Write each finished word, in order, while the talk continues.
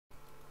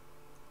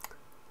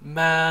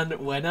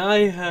Man, when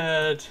I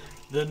heard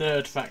the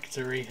Nerd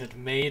Factory had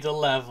made a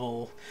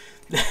level,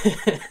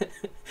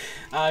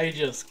 I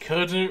just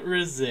couldn't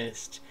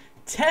resist.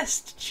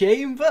 Test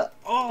Chamber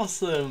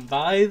Awesome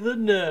by the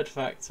Nerd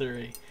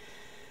Factory.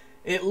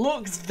 It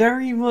looks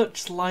very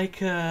much like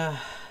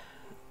a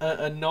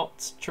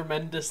not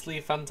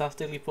tremendously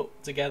fantastically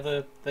put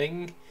together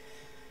thing,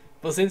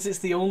 but since it's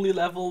the only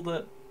level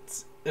that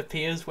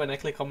appears when I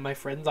click on my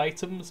friend's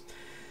items,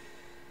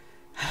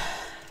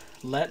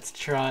 let's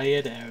try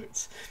it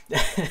out.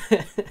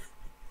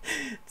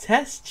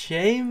 Test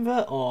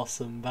Chamber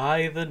Awesome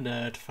by the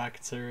Nerd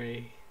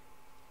Factory.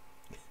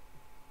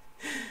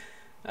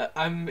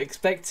 I'm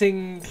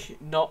expecting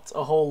not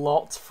a whole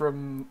lot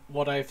from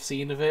what I've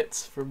seen of it,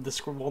 from the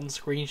one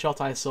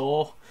screenshot I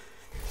saw.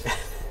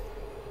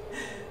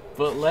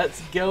 But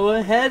let's go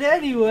ahead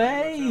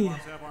anyway!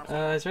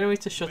 Is there any way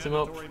to shut him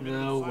up?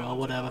 No, well,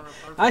 whatever.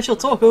 I shall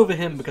talk over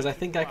him, because I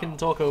think I can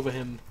talk over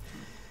him.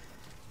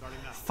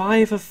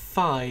 5 of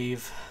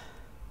 5.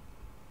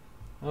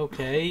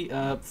 Okay,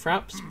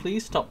 Fraps,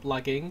 please stop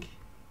lagging.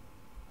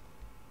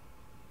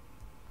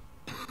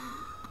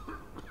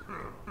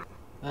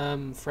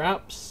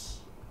 Fraps?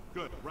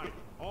 Good, right.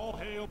 All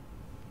hail.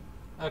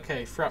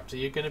 Okay, Fraps, are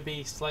you going to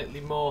be slightly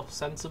more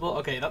sensible?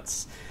 Okay,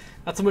 that's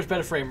a much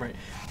better frame rate.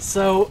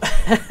 So,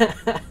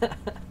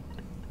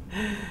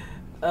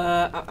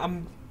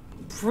 I'm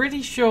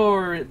pretty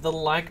sure the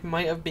lag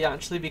might have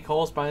actually be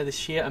caused by the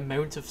sheer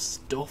amount of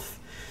stuff.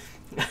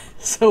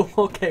 So,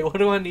 okay, what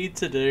do I need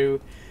to do?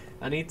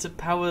 I need to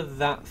power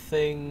that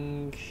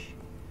thing.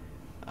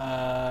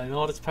 In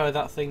order to power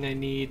that thing, I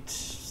need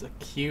a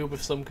cube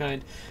of some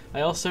kind.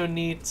 I also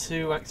need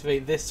to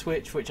activate this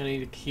switch, which I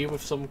need a cube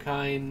of some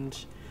kind.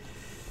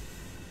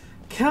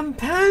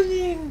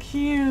 Companion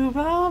cube!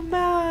 Oh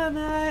man,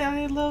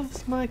 I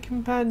love my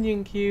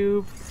companion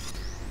cube.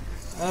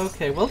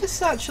 Okay, well this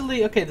is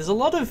actually... Okay, there's a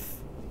lot of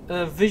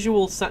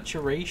visual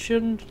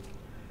saturation,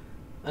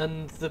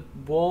 and the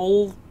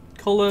wall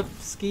colour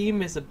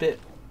scheme is a bit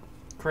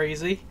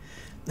crazy.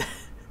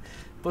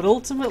 But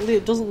ultimately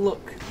it doesn't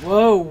look...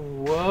 Whoa,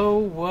 whoa,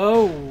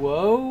 whoa,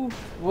 whoa,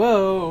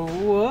 whoa,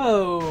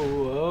 whoa,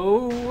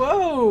 whoa,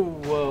 whoa,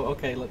 whoa.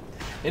 Okay, look.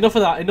 Enough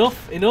of that.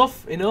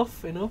 Enough.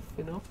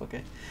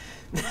 Okay.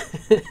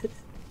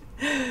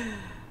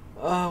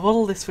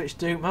 What'll this switch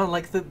do? Man,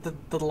 like,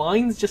 the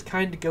lines just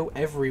kind of go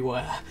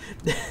everywhere.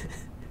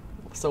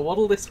 So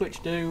what'll this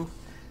switch do?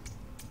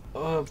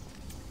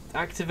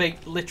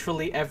 Activate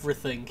literally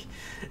everything.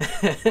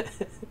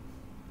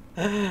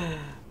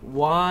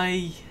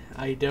 Why?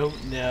 I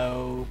don't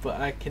know,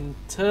 but I can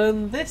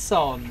turn this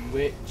on,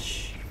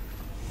 which...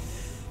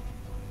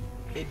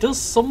 It does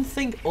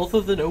something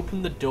other than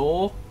open the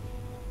door.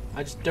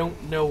 I just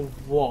don't know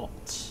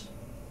what.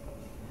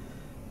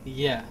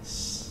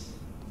 Yes.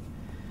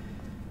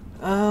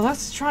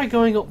 Let's try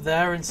going up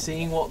there and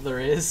seeing what there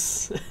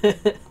is.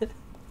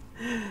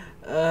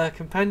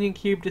 Companion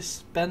cube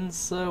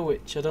dispenser,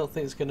 which I don't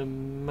think is going to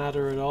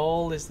matter at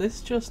all. Is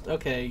this just...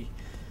 Okay.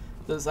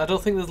 I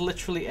don't think there's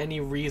literally any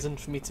reason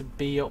for me to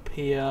be up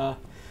here.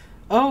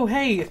 Oh,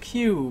 hey, a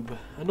cube.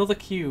 Another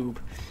cube.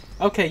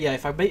 Okay, yeah,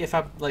 if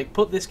I like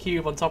put this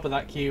cube on top of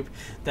that cube,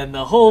 then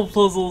the whole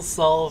puzzle's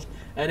solved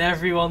and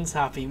everyone's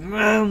happy.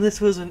 Man,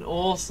 this was an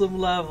awesome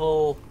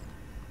level.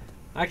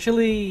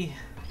 Actually,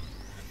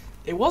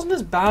 it wasn't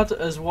as bad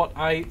as what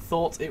I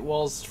thought it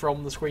was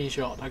from the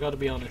screenshot, I gotta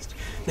be honest.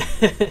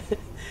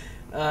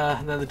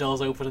 And then the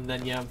doors open and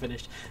then, yeah, I'm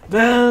finished.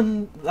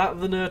 Man,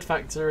 the Nerd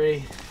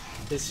Factory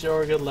is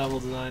sure a good level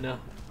designer.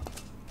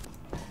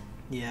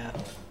 Yeah.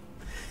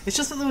 It's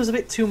just that there was a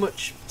bit too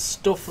much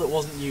stuff that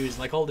wasn't used,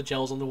 like all the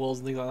gels on the walls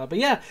and things like that. But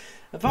yeah,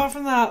 apart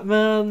from that,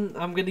 man,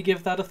 I'm gonna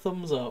give that a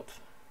thumbs up.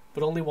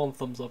 But only one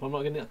thumbs up. I'm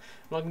not gonna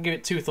give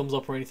it 2 thumbs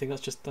up or anything.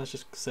 That's just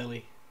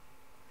silly.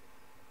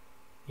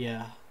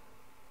 Yeah.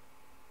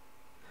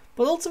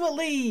 But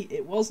ultimately,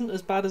 it wasn't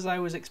as bad as I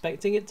was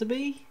expecting it to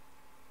be.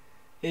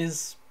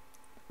 Is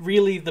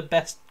really the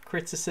best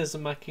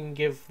criticism I can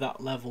give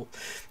that level.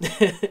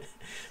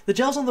 The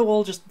gels on the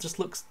wall just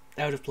looks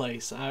out of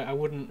place. I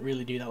wouldn't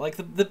really do that. Like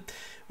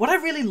what I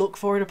really look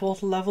for in a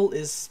Portal level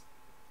is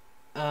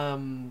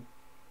and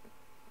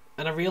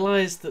I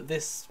realised that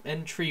this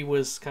entry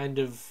was kind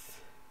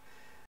of,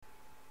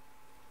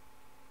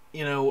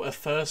 you know, a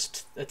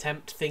first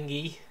attempt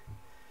thingy.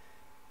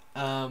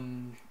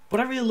 What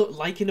I really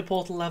like in a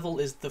Portal level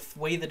is the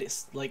way that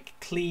it's like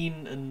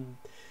clean and,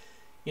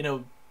 you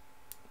know,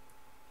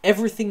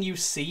 everything you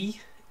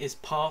see is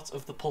part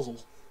of the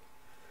puzzle.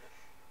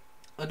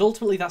 And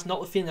ultimately that's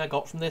not the feeling I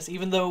got from this,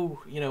 even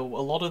though, you know,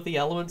 a lot of the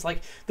elements,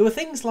 like, there were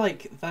things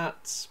like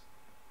that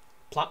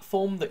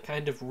platform that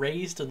kind of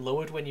raised and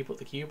lowered when you put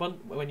the cube on,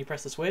 when you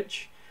press the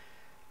switch.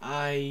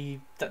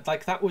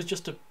 That was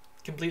just a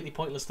completely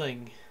pointless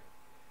thing.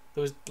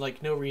 There was,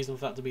 like, no reason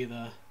for that to be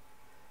there.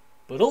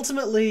 But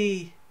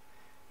ultimately,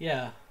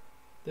 yeah,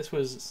 this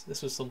was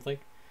something.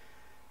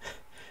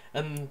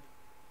 And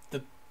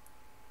the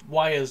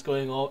wires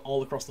going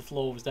all across the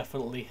floor was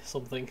definitely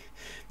something.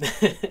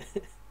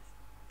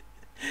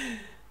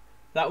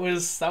 That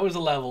was a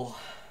level.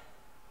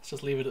 Let's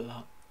just leave it at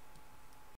that.